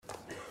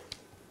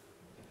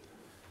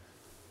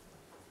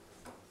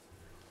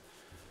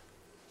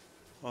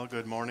Well,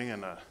 good morning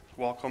and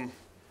welcome.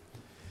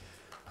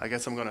 I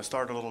guess I'm going to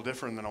start a little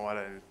different than what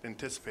I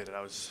anticipated.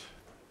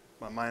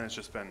 My mind has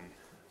just been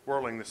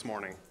whirling this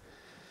morning.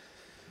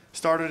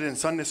 Started in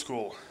Sunday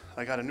school.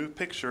 I got a new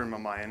picture in my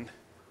mind,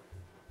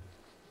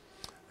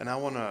 and I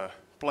want to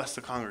bless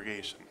the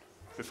congregation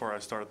before I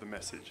start the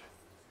message.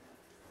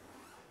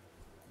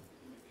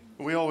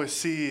 We always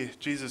see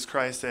Jesus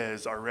Christ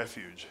as our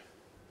refuge,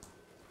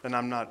 and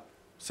I'm not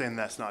saying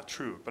that's not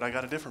true, but I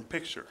got a different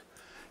picture.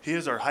 He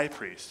is our high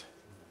priest.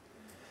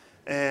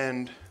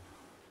 And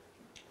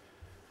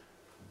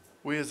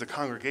we as a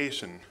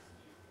congregation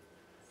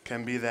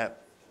can be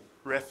that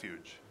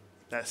refuge,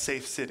 that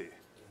safe city.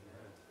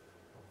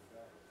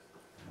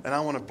 And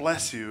I want to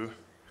bless you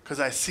because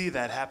I see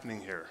that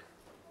happening here.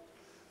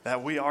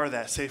 That we are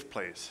that safe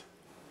place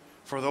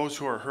for those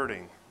who are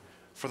hurting,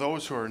 for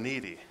those who are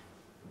needy.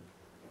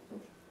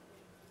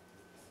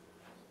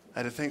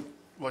 And I think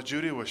what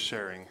Judy was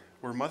sharing,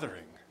 we're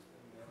mothering.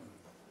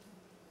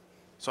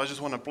 So I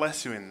just want to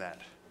bless you in that.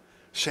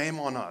 Shame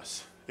on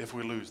us if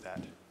we lose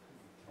that,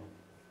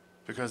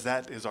 because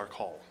that is our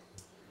call.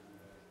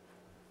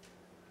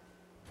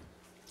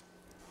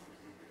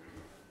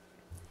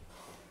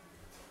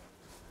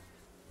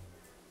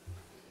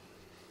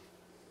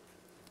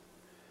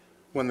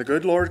 When the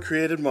good Lord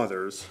created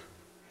mothers,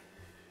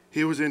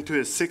 he was into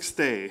his sixth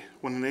day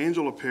when an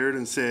angel appeared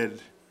and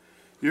said,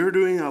 "You're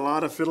doing a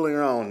lot of fiddling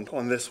around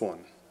on this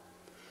one."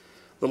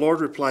 The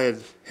Lord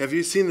replied, "Have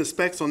you seen the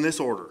specs on this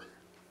order?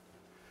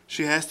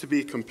 She has to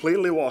be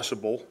completely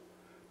washable,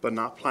 but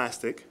not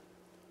plastic.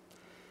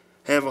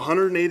 Have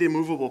 180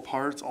 movable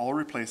parts, all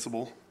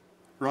replaceable.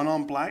 Run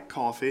on black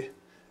coffee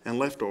and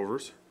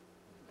leftovers.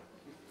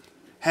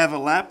 Have a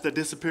lap that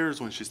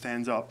disappears when she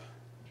stands up.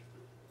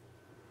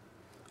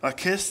 A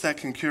kiss that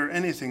can cure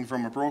anything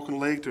from a broken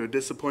leg to a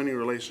disappointing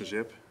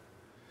relationship.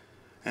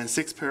 And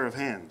 6 pair of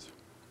hands."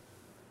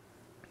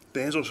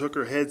 The angel shook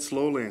her head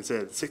slowly and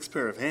said, "6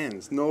 pair of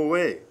hands? No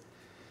way.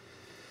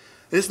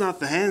 It's not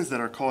the hands that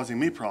are causing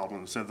me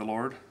problems," said the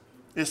Lord.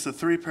 "It's the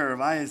 3 pair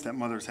of eyes that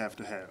mothers have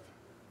to have.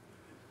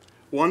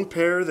 1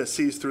 pair that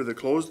sees through the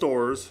closed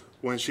doors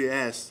when she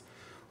asks,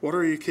 'What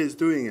are you kids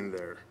doing in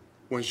there?'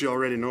 when she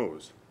already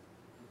knows.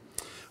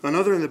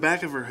 Another in the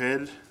back of her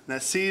head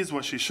that sees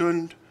what she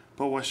shouldn't,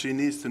 but what she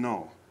needs to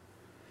know.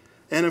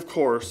 And of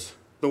course,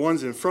 the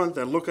ones in front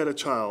that look at a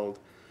child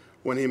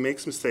when he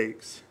makes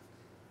mistakes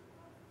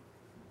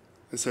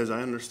and says,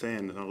 'I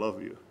understand and I love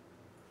you,'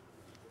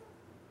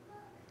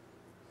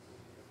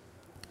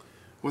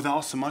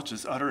 without so much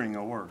as uttering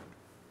a word.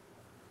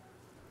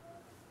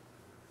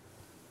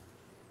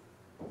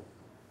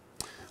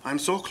 I'm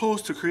so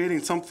close to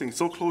creating something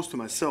so close to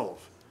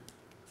myself.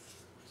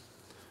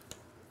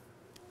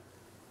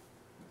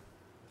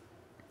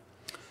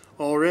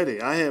 Already,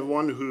 I have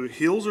one who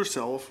heals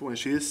herself when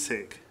she is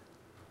sick,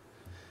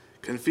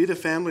 can feed a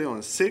family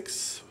of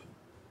 6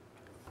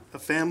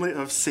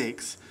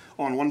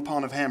 on 1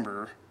 pound of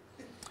hamburger,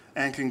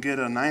 and can get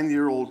a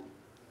 9-year-old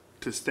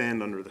to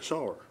stand under the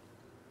shower.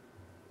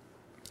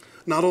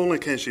 Not only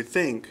can she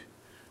think,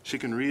 she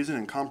can reason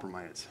and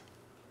compromise."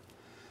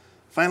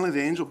 Finally, the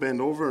angel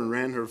bent over and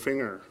ran her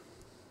finger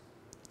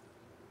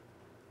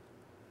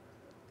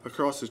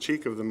across the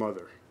cheek of the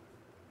mother.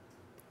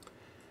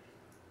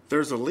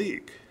 "There's a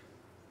leak,"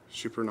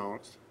 she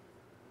pronounced.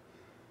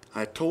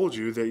 "I told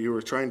you that you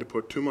were trying to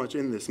put too much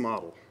in this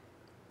model."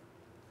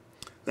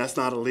 "That's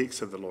not a leak,"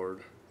 said the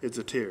Lord. "It's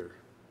a tear."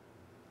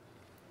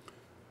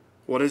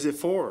 "What is it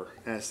for?"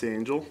 asked the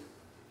angel.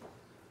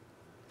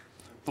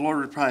 The Lord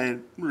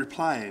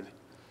replied,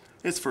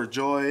 "It's for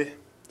joy,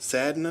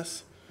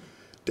 sadness,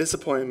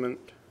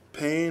 disappointment,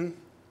 pain,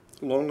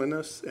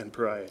 loneliness, and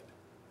pride."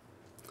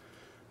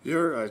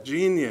 "You're a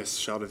genius,"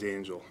 shouted the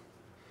angel.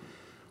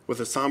 With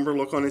a somber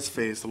look on his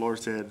face, the Lord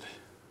said,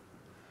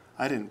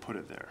 "I didn't put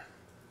it there."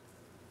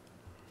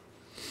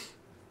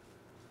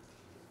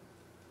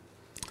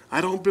 I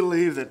don't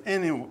believe that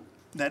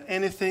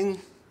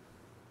anything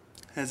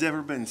has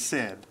ever been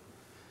said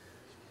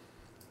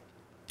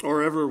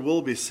or ever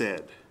will be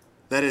said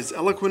that is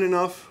eloquent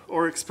enough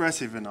or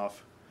expressive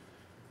enough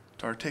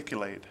to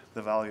articulate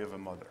the value of a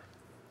mother.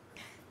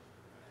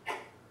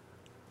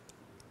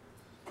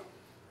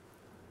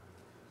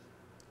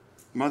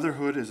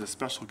 Motherhood is a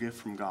special gift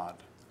from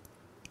God.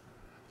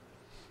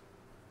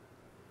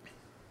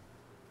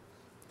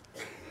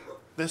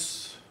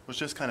 This was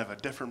just kind of a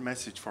different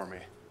message for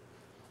me.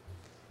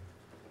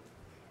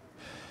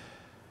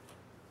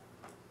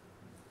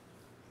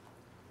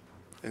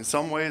 In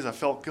some ways, I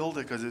felt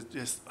guilty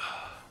because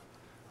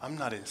I'm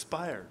not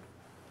inspired.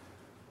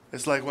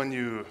 It's like when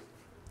you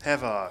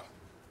have a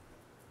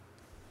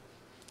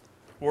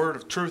word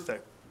of truth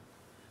that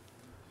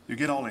you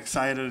get all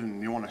excited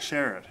and you want to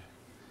share it.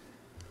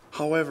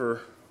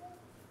 However,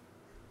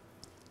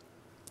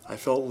 I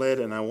felt led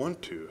and I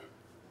want to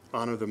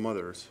honor the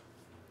mothers.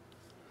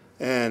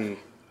 And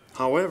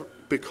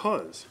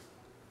because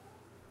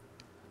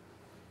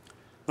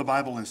the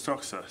Bible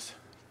instructs us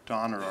to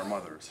honor our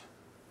mothers.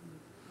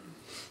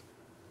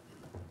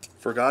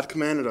 For God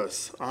commanded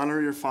us,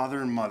 honor your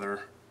father and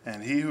mother,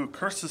 and he who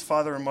curses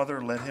father and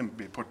mother, let him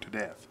be put to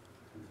death.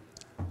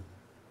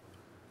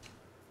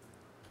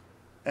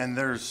 And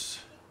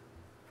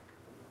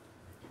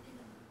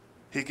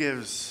he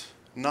gives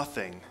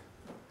nothing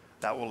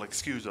that will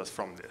excuse us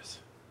from this.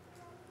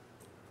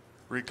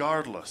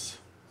 Regardless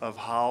of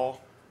how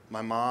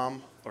my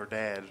mom or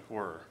dad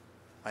were,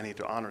 I need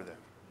to honor them.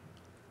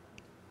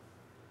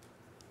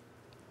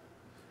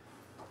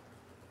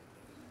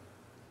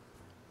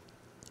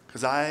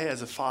 Because I,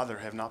 as a father,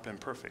 have not been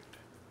perfect.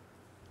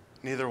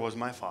 Neither was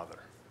my father.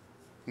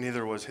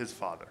 Neither was his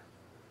father.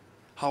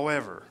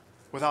 However,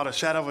 without a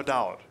shadow of a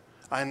doubt,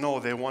 I know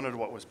they wanted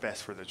what was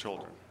best for the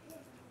children.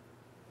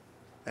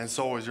 And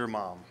so was your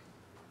mom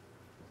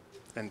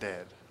and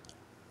dad.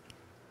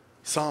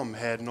 Some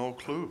had no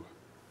clue.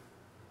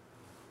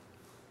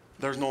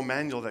 There's no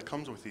manual that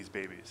comes with these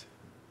babies.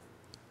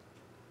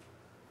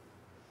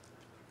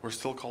 We're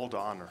still called to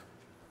honor.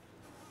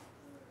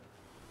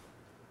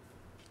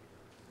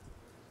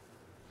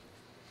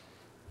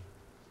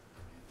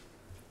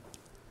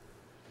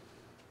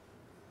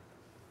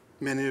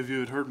 Many of you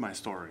had heard my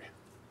story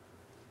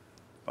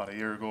about a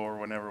year ago or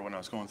whenever when I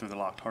was going through the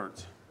locked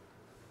hearts,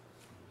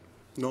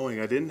 knowing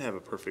I didn't have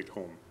a perfect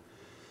home.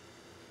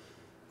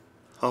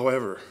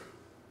 However,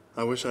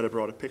 I wish I'd have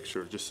brought a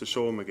picture just to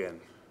show them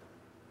again.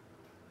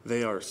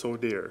 They are so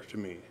dear to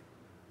me.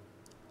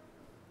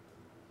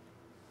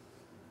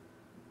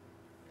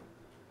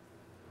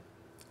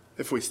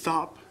 If we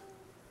stop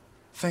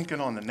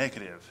thinking on the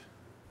negative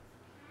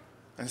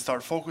and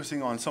start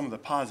focusing on some of the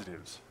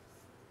positives,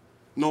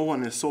 no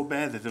one is so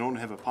bad that they don't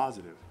have a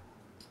positive.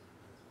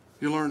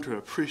 You learn to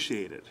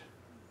appreciate it.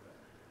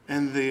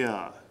 And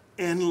the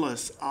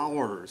endless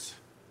hours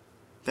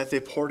that they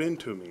poured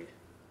into me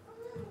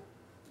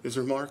is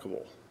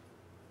remarkable.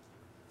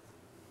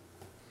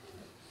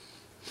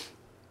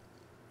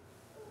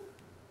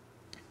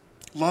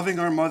 Loving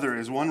our mother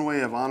is one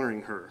way of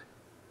honoring her.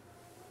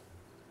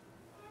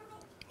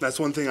 That's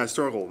one thing I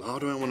struggled. How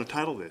do I want to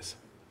title this?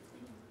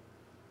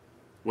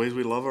 Ways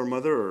we love our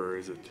mother, or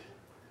is it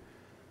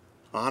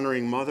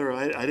honoring mother?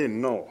 I didn't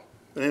know.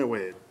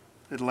 Anyway,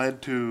 it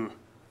led to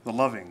the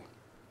loving.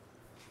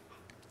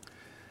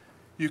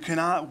 You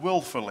cannot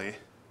willfully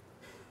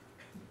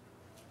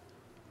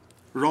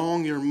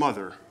wrong your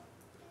mother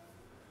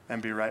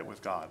and be right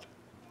with God.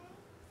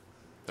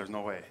 There's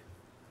no way.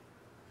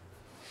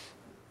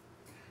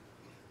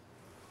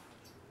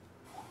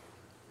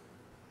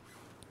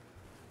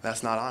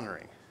 That's not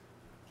honoring.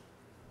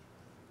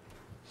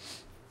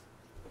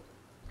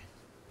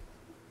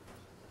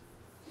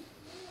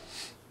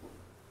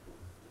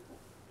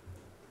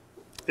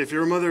 If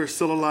your mother is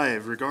still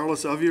alive,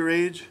 regardless of your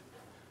age,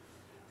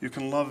 you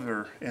can love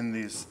her in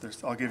these.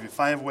 I'll give you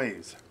 5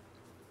 ways.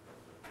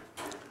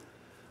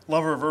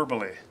 Love her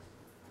verbally.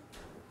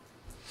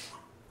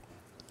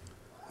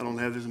 I don't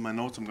have this in my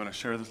notes. I'm going to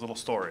share this little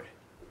story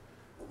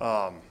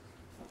or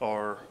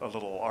a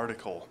little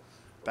article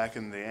back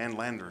in the Ann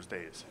Landers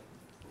days.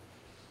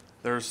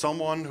 There's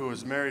someone who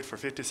was married for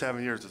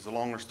 57 years. It's a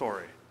longer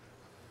story.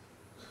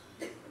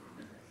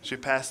 She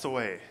passed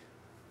away.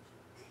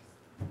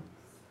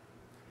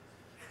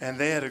 And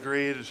they had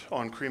agreed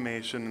on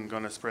cremation and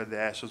going to spread the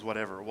ashes,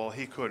 whatever. Well,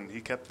 he couldn't. He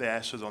kept the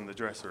ashes on the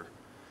dresser.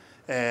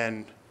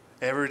 And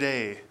every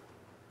day,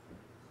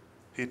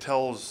 he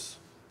tells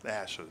the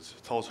ashes,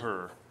 tells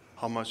her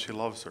how much he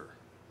loves her.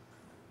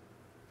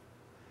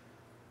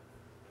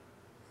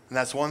 And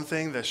that's one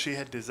thing that she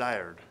had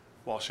desired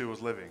while she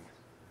was living.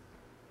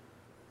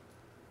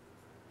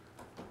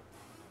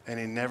 And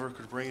he never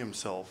could bring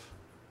himself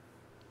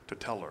to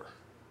tell her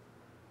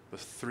the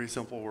 3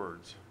 simple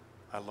words,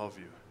 I love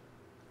you.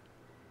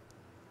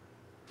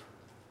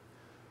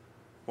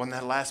 When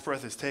that last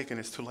breath is taken,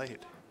 it's too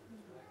late.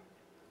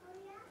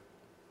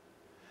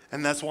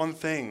 And that's one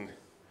thing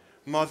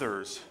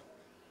mothers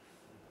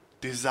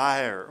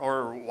desire,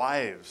 or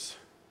wives,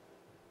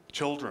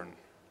 children,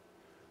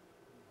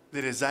 they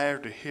desire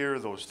to hear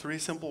those 3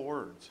 simple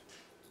words.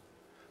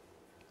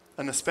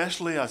 And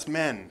especially us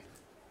men,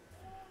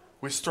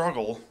 we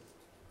struggle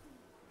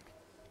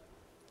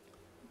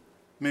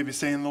maybe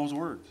saying those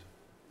words.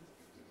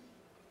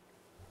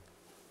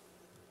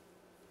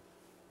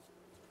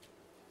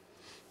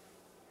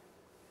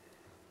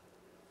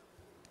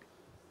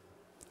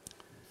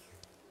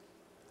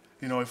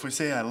 You know, if we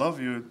say I love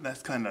you,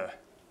 that's kind of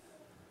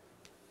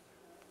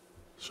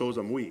shows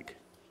I'm weak.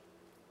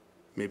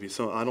 Maybe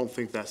so. I don't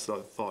think that's the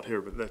thought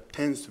here, but that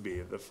tends to be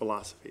the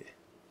philosophy.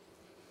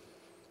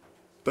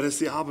 But it's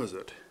the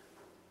opposite.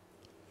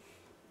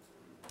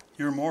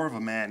 You're more of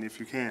a man if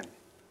you can.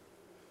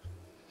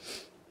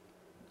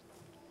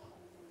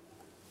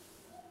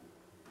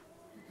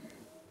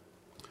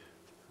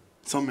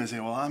 Some may say,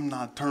 well, I'm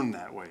not turned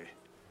that way.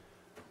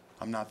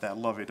 I'm not that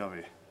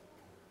lovey-dovey.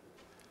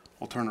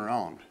 Well, turn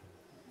around.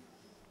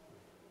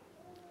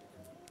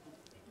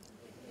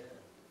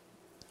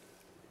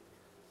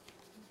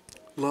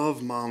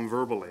 Love mom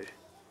verbally.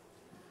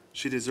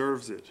 She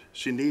deserves it.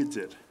 She needs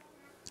it.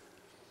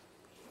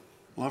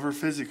 Love her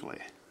physically.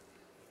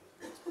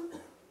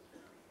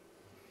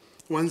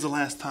 When's the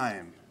last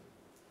time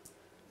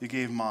you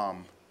gave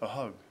mom a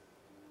hug?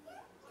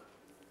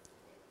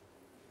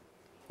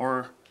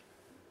 Or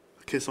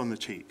a kiss on the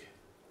cheek?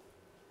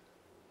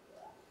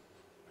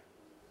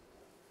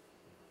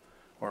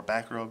 Or a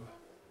back rub?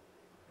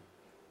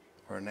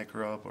 Or a neck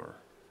rub? Or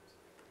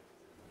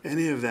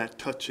any of that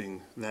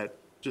touching that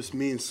just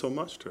means so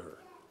much to her.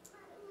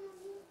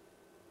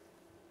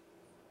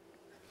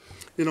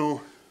 You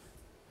know,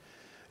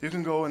 you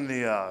can go in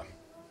the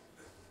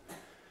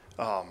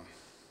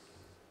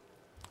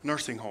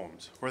nursing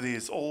homes where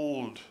these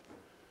older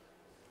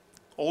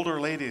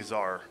ladies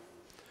are,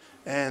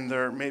 and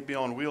they're maybe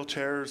on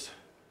wheelchairs,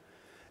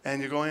 and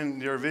you go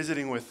in, you're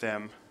visiting with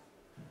them.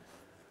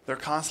 They're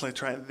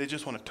constantly they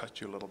just want to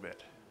touch you a little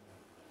bit.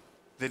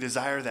 They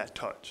desire that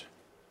touch.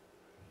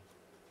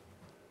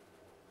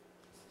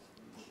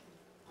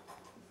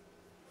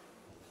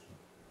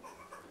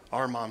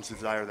 Our moms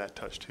desire that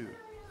touch too.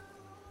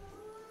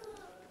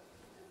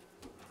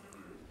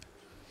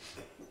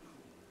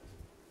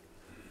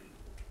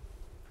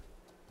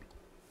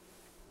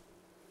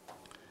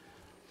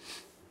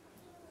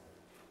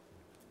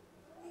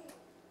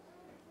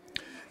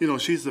 You know,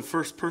 she's the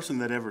first person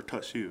that ever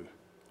touched you.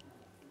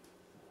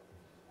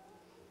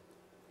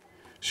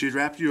 She'd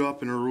wrapped you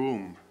up in her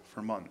room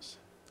for months.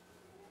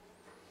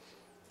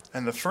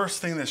 And the first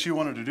thing that she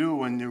wanted to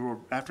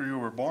do after you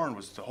were born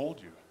was to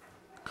hold you,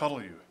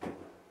 cuddle you,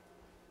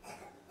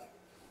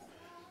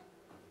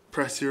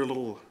 press your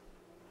little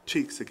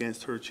cheeks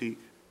against her cheek.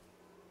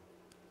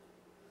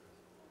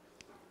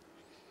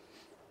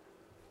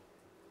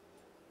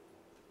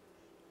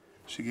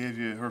 She gave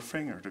you her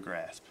finger to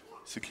grasp,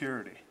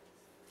 security.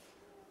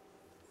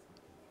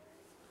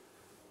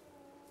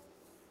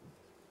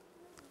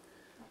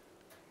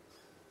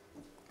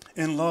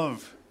 In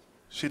love,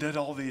 she did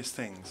all these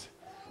things,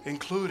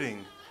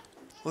 including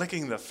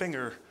licking the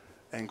finger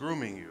and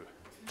grooming you.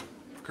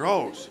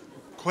 Gross.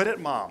 Quit it,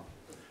 Mom.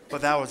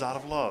 But that was out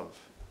of love.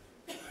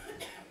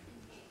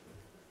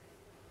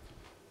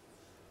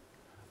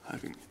 I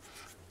can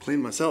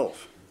clean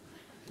myself.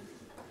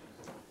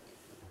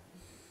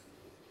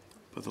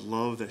 But the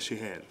love that she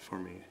had for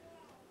me.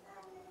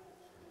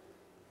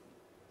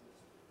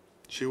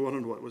 She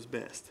wanted what was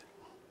best.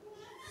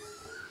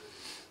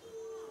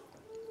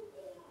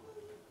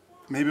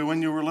 Maybe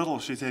when you were little,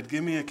 she said,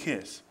 "Give me a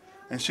kiss."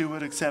 And she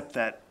would accept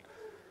that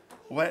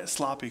wet,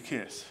 sloppy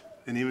kiss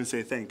and even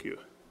say thank you.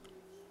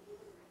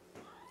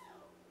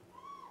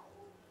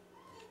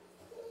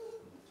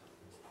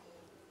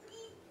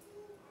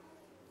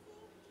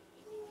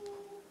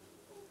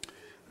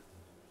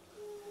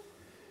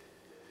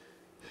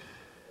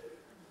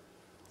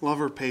 Love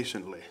her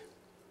patiently.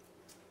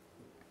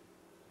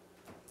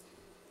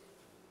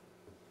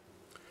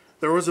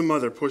 There was a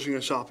mother pushing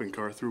a shopping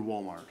cart through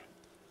Walmart.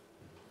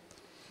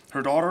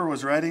 Her daughter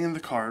was riding in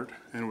the cart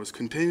and was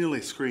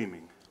continually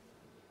screaming.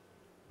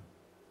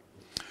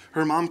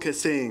 Her mom kept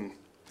saying,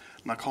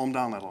 "Now calm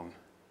down, Ellen.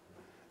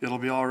 It'll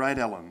be all right,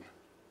 Ellen.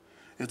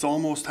 It's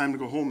almost time to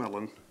go home,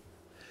 Ellen."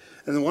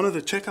 And then one of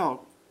the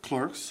checkout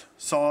clerks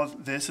saw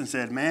this and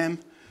said, "Ma'am,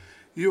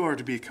 you are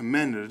to be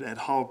commended at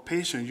how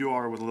patient you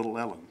are with little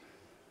Ellen."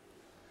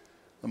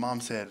 The mom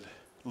said,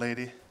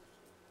 "Lady,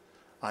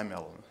 I'm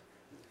Ellen."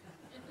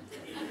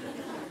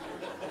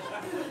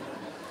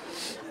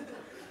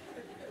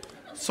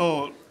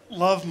 So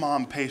love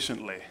Mom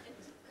patiently.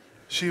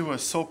 She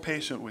was so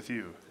patient with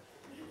you.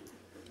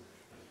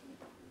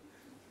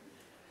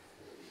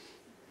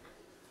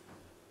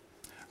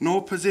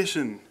 No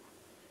position.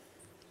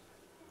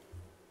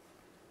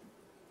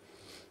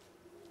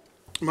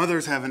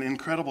 Mothers have an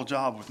incredible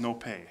job with no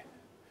pay.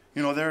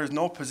 You know, there is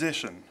no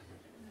position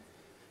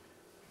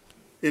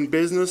in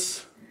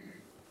business,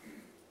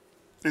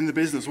 in the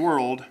business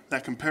world,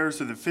 that compares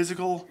to the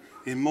physical,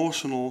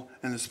 emotional,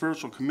 and the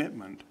spiritual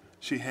commitment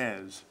she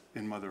has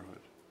in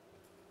motherhood.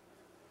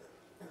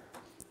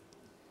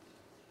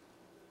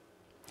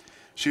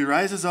 She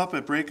rises up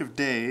at break of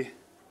day,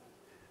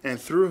 and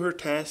through her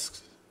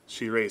tasks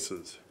she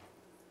races.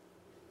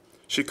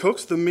 She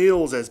cooks the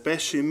meals as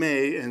best she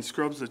may and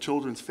scrubs the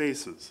children's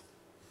faces.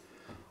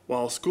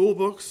 While school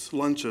books,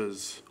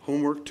 lunches,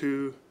 homework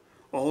too,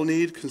 all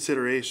need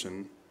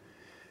consideration,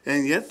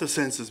 and yet the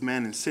census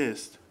man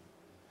insists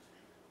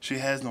she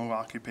has no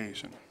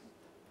occupation.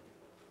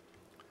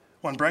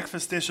 When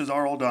breakfast dishes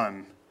are all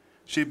done,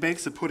 she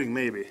bakes a pudding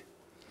maybe.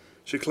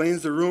 She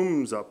cleans the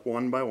rooms up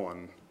one by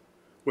one,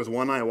 with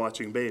one eye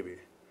watching baby.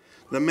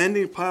 The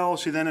mending pile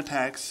she then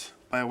attacks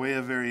by way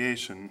of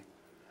variation,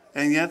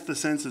 and yet the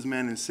census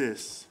man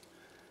insists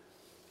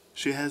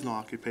she has no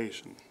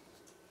occupation.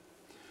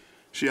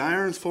 She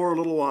irons for a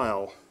little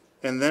while,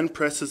 and then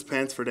presses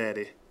pants for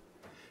daddy.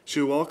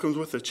 She welcomes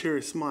with a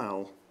cheery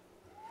smile,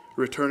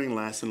 returning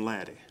lass and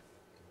laddie.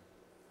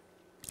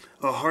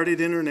 A hearty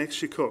dinner next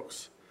she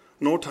cooks,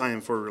 no time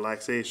for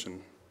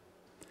relaxation,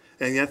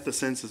 and yet the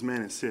census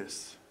man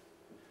insists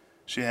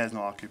she has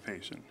no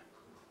occupation.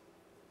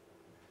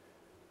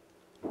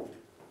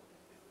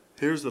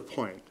 Here's the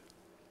point.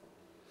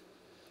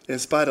 In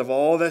spite of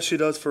all that she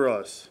does for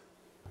us,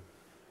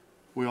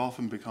 we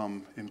often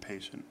become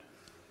impatient.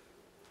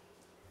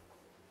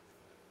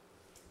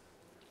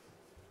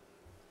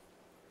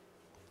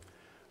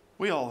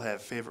 We all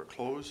have favorite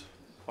clothes,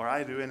 or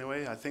I do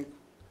anyway. I think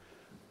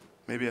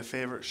maybe a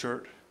favorite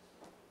shirt.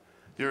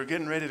 You're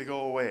getting ready to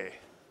go away,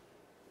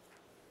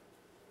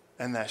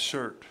 and that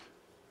shirt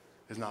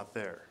is not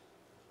there.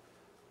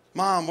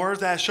 Mom, where's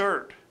that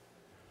shirt?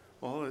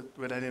 Well,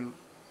 but I didn't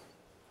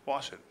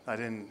wash it. I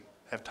didn't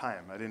have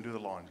time. I didn't do the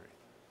laundry.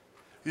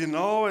 You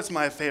know it's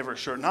my favorite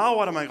shirt. Now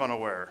what am I going to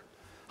wear?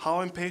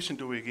 How impatient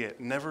do we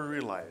get? Never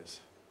realize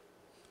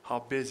how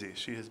busy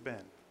she has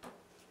been.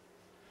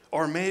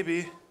 Or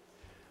maybe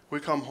we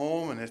come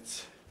home and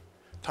it's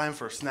time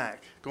for a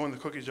snack. Go in the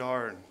cookie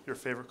jar and your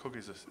favorite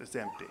cookies is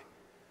empty.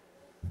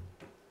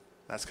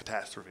 That's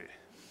catastrophe.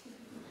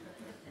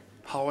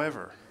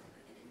 However,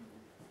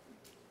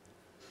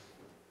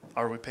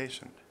 are we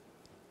patient?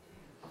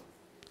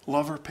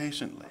 Love her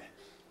patiently.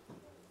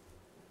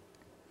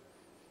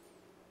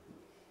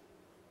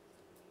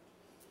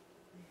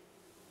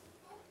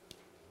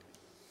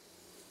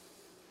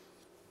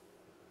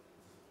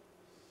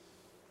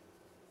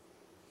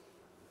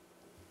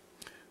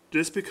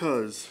 Just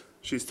because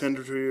she's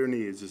tender to your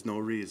needs is no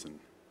reason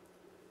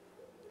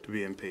to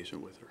be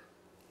impatient with her.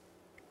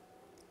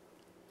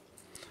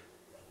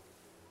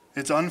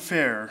 It's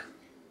unfair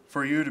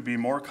for you to be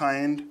more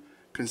kind,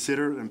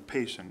 considerate, and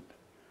patient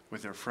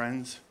with your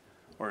friends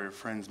or your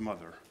friend's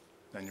mother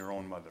than your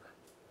own mother.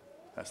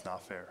 That's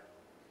not fair.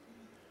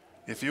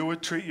 If you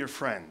would treat your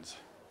friends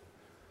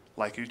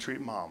like you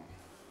treat mom,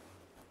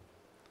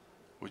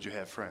 would you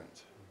have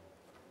friends?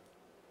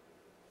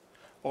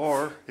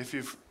 Or if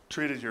you've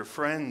treated your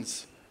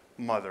friend's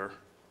mother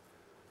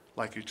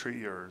like you treat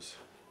yours,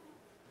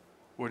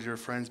 would your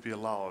friends be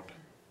allowed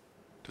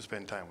to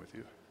spend time with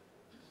you?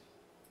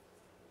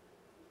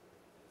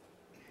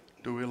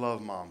 Do we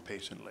love mom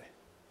patiently?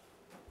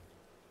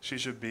 She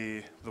should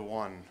be the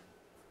one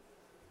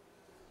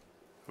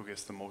who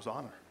gets the most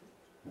honor,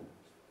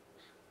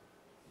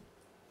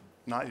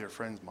 not your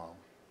friend's mom.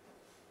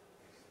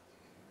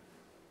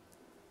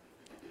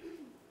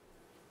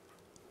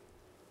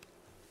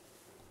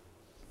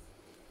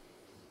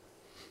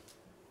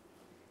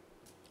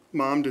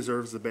 Mom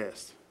deserves the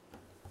best,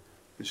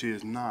 and she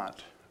is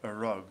not a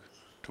rug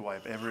to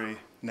wipe every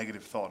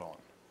negative thought on.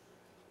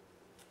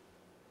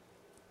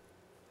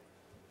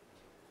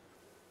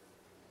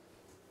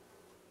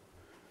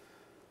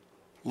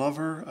 Love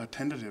her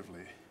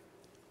attentively.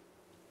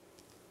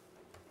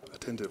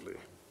 Attentively.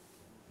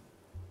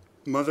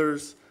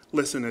 Mothers,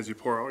 listen as you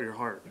pour out your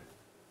heart.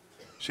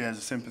 She has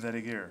a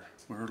sympathetic ear.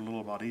 We heard a little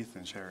about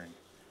Ethan sharing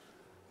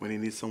when he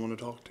needs someone to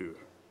talk to.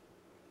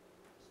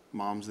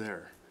 Mom's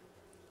there.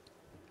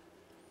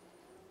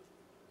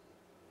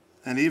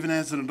 And even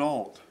as an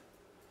adult,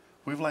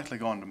 we've likely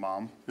gone to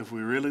mom if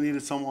we really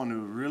needed someone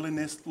who really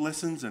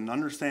listens and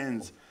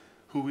understands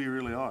who we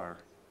really are.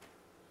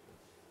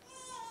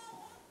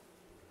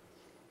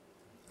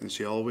 And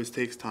she always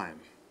takes time.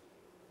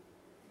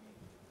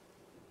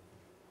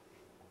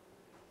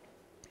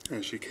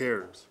 And she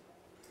cares.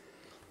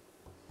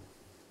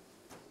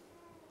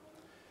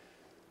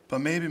 But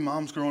maybe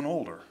mom's grown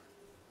older.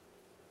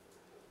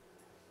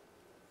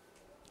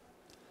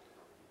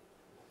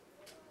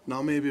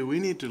 Now maybe we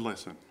need to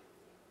listen.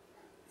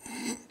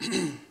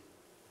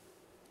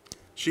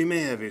 She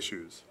may have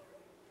issues.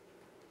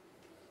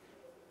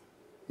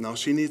 Now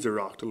she needs a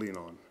rock to lean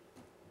on.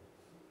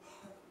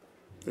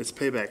 It's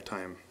payback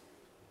time.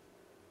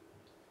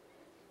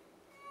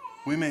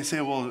 We may say,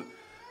 well,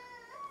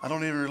 I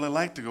don't even really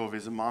like to go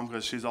visit mom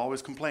because she's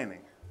always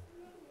complaining.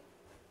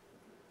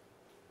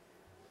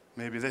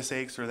 Maybe this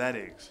aches or that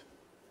aches.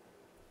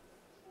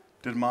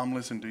 Did mom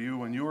listen to you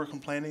when you were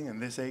complaining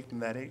and this ached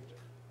and that ached?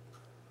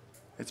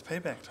 It's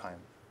payback time.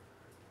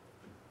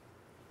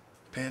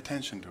 Pay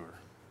attention to her.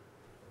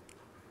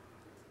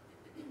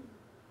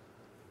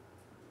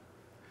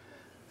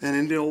 And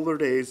in the older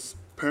days,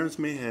 parents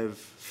may have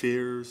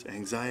fears,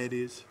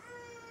 anxieties.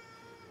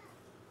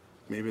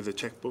 Maybe the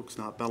checkbook's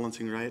not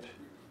balancing right.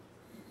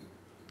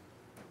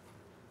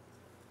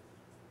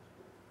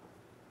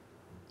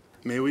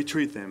 May we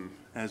treat them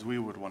as we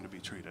would want to be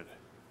treated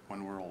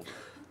when we're older.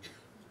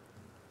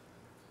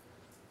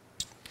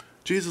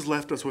 Jesus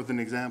left us with an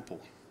example.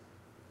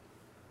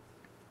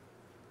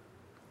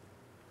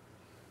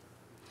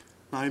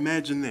 Now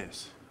imagine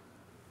this.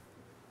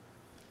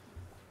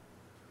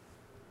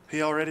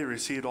 He already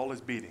received all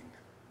his beating,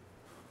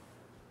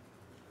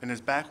 and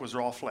his back was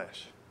raw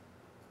flesh,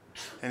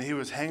 and he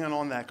was hanging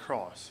on that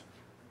cross.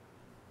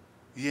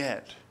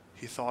 Yet,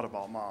 he thought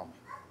about mom.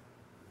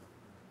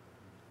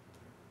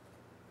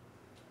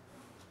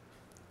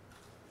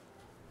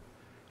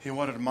 He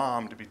wanted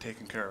mom to be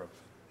taken care of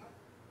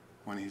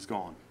when he's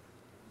gone.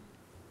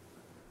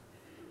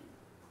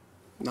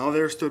 Now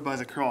there stood by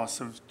the cross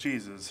of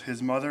Jesus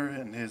his mother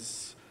and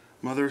his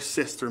mother's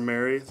sister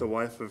Mary, the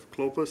wife of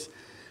Clopas,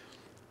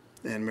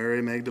 and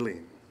Mary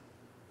Magdalene.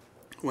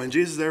 When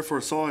Jesus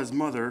therefore saw his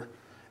mother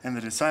and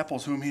the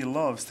disciples whom he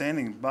loved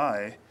standing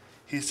by,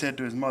 he said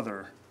to his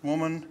mother,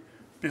 "Woman,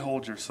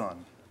 behold your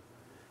son.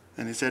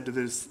 And he said to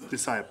this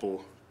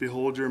disciple,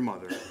 behold your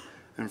mother.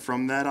 And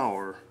from that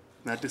hour,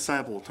 that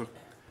disciple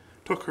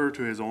took her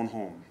to his own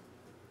home.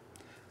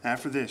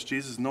 After this,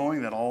 Jesus,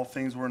 knowing that all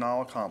things were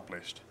now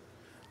accomplished,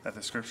 that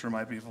the scripture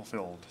might be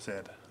fulfilled,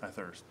 said, I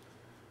thirst.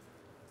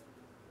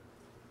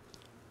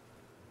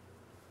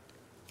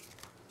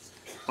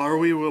 Are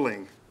we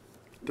willing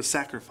to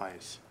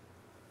sacrifice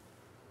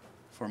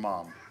for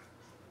mom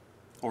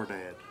or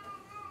dad?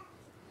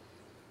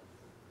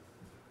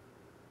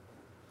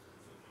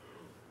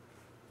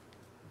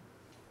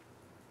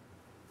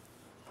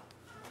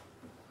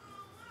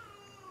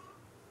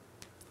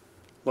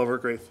 Love her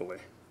gratefully.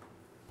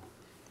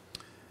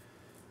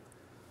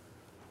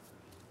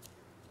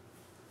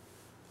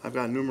 I've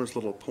got numerous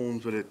little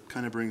poems, but it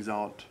kind of brings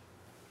out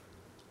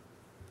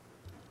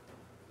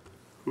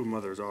who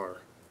mothers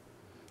are.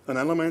 An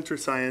elementary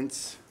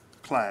science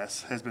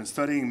class has been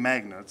studying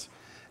magnets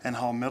and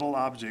how metal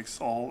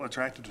objects all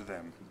attracted to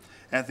them.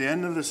 At the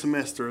end of the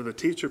semester, the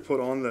teacher put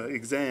on the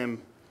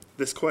exam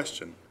this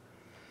question.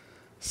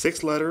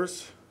 6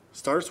 letters,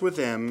 starts with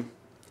M,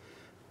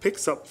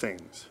 picks up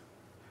things.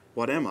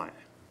 What am I?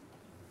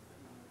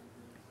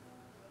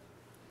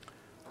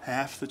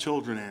 Half the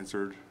children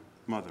answered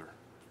mother.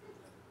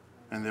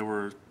 And they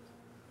were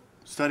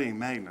studying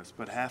magnets,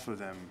 but half of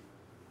them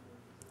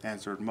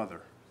answered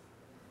mother.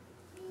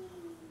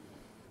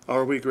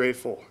 Are we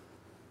grateful?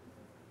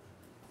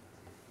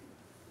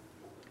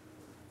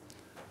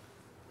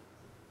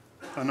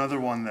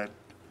 Another one that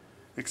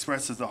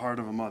expresses the heart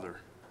of a mother.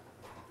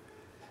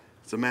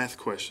 It's a math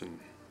question.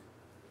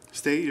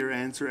 State your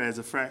answer as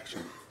a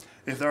fraction.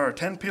 If there are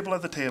 10 people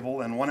at the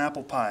table and 1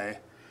 apple pie,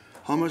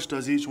 how much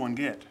does each one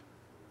get?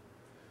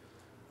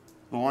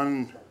 The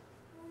one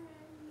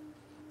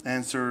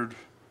answered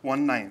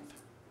 1/9.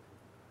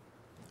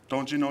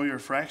 Don't you know your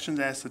fractions?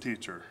 Asked the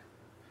teacher.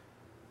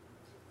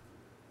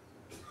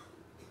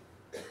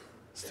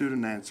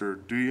 Student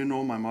answered, do you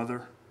know my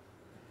mother?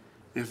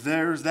 If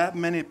there's that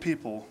many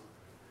people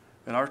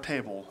at our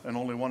table and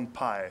only 1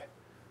 pie,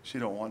 she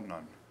don't want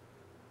none.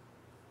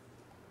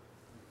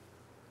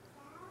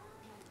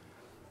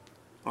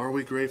 Are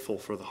we grateful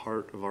for the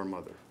heart of our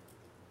mother?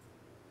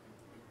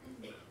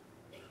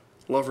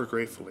 Love her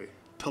gratefully.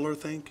 Tell her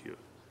thank you.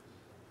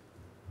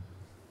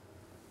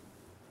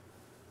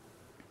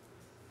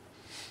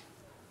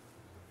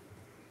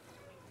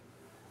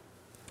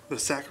 The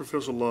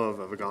sacrificial love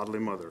of a godly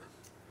mother.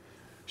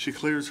 She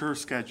clears her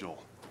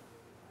schedule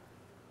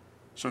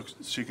so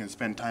she can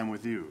spend time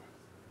with you.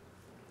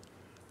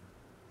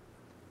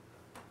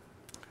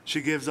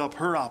 She gives up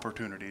her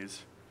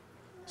opportunities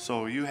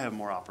so you have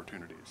more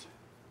opportunities.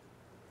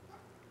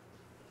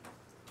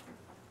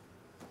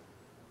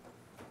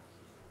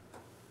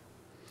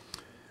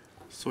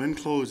 So in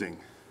closing,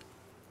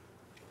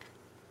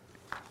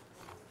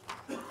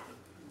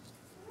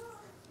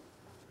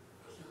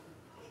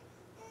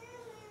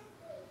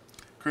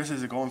 Chris,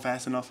 is it going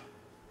fast enough?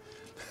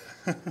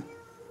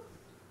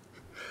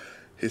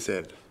 He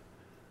said,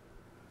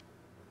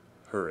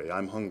 hurry,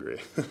 I'm hungry.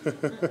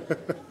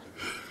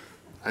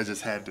 I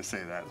just had to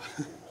say that.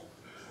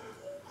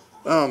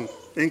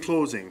 In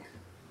closing,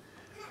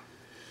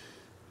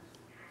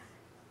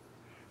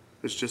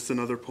 it's just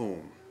another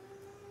poem.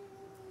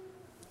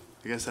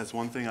 I guess that's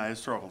one thing I have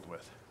struggled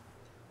with.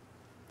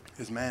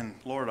 Is, man,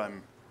 Lord,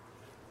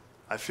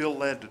 I feel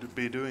led to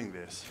be doing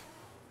this.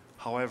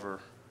 However,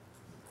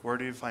 where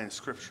do you find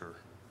scripture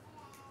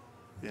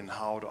in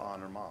how to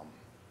honor mom?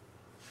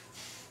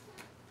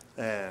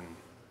 And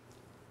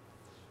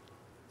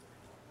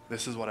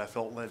this is what I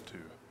felt led to.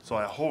 So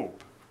I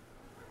hope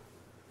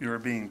you're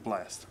being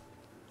blessed.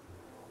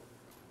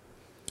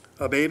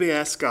 A baby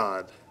asked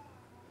God,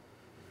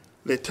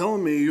 they tell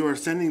me you are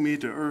sending me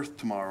to earth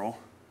tomorrow,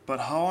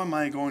 but how am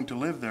I going to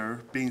live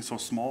there being so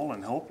small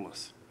and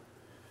helpless?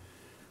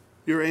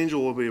 Your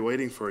angel will be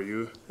waiting for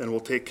you and will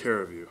take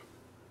care of you.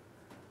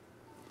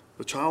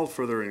 The child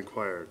further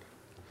inquired,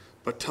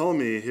 but tell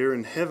me, here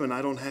in heaven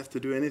I don't have to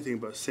do anything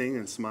but sing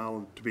and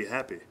smile to be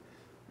happy.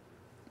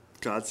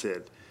 God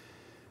said,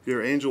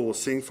 your angel will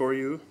sing for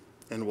you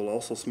and will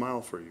also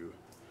smile for you,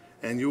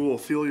 and you will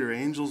feel your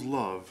angel's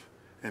love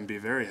and be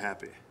very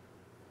happy.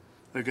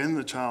 Again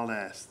the child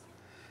asked,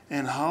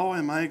 and how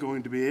am I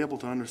going to be able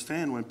to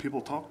understand when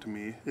people talk to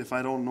me if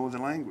I don't know the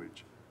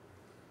language?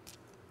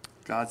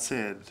 God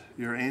said,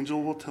 your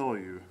angel will tell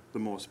you the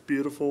most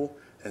beautiful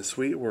and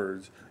sweet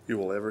words you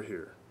will ever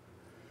hear.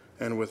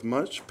 And with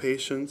much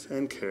patience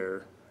and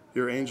care,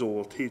 your angel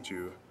will teach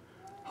you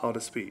how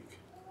to speak.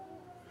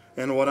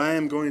 And what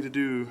am I going to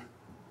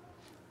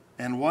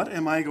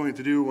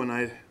do when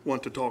I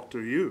want to talk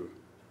to you?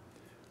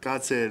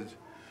 God said,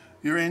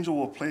 your angel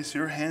will place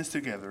your hands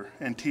together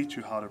and teach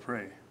you how to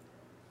pray.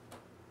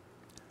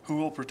 Who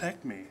will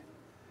protect me?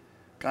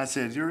 God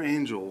said, your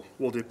angel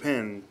will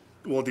defend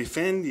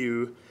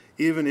you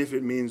even if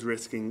it means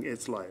risking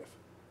its life.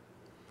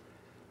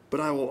 But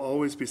I will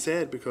always be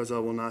sad because I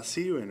will not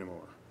see you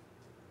anymore.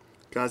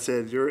 God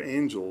said, your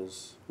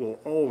angels will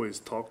always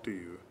talk to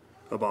you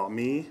about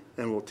me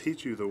and will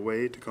teach you the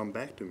way to come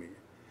back to me,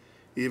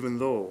 even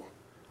though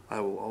I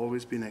will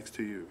always be next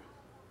to you."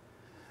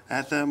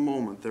 At that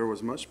moment there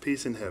was much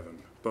peace in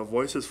heaven, but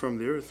voices from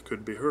the earth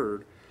could be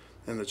heard,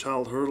 and the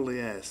child hurriedly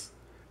asked,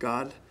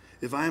 "God,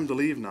 if I am to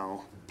leave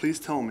now, please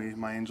tell me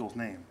my angel's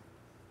name."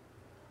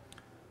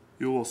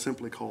 "You will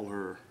simply call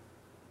her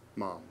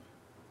Mom."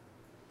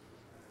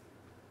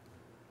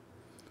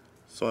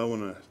 So I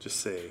want to just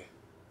say,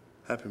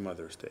 Happy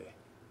Mother's Day.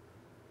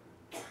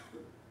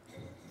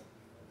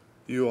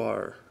 You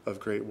are of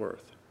great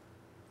worth.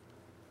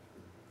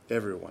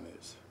 Everyone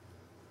is,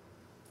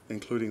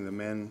 including the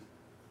men.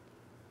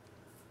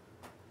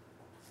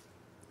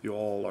 You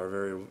all are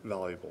very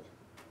valuable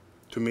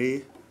to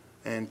me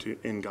and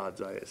in God's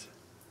eyes.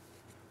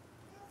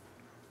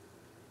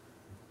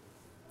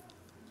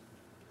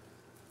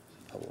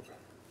 I will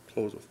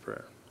close with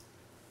prayer.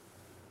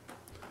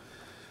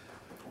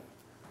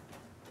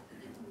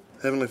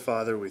 Heavenly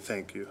Father, we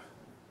thank you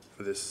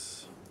for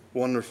this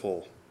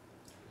wonderful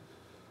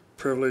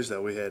privilege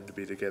that we had to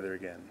be together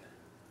again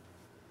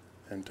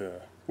and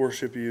to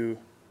worship you,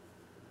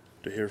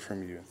 to hear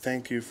from you.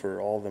 Thank you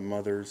for all the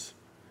mothers.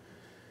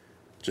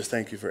 Just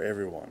thank you for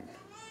everyone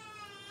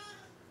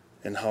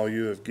and how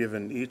you have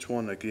given each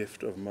one a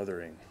gift of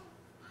mothering,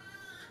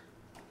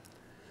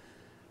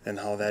 and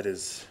how that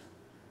is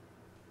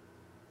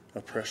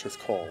a precious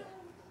call.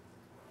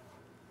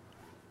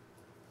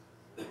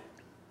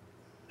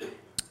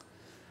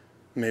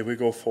 May we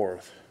go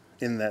forth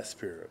in that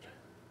spirit.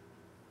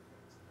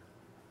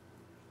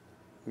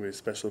 We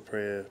especially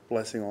pray a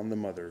blessing on the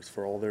mothers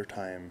for all their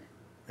time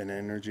and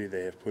energy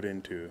they have put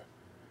into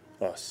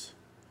us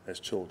as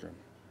children.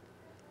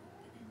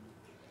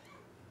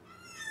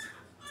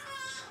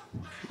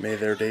 May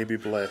their day be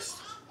blessed.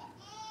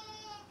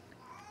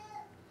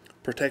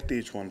 Protect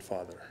each one,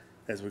 Father,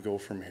 as we go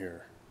from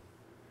here.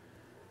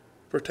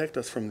 Protect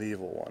us from the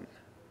evil one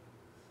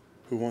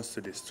who wants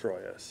to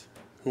destroy us,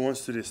 who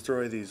wants to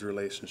destroy these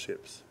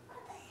relationships.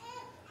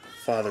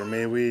 Father,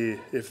 may we,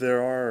 if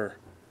there are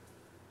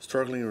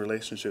struggling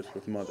relationships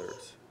with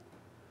mothers,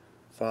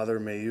 Father,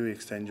 may you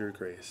extend your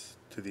grace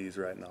to these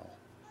right now.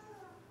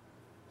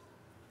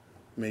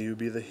 May you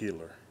be the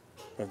healer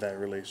of that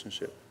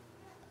relationship.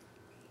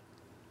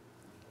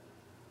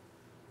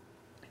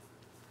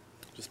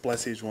 Just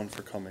bless each one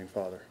for coming,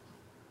 Father.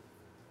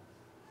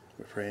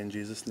 We pray in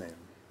Jesus' name.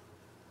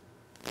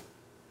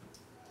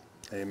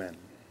 Amen.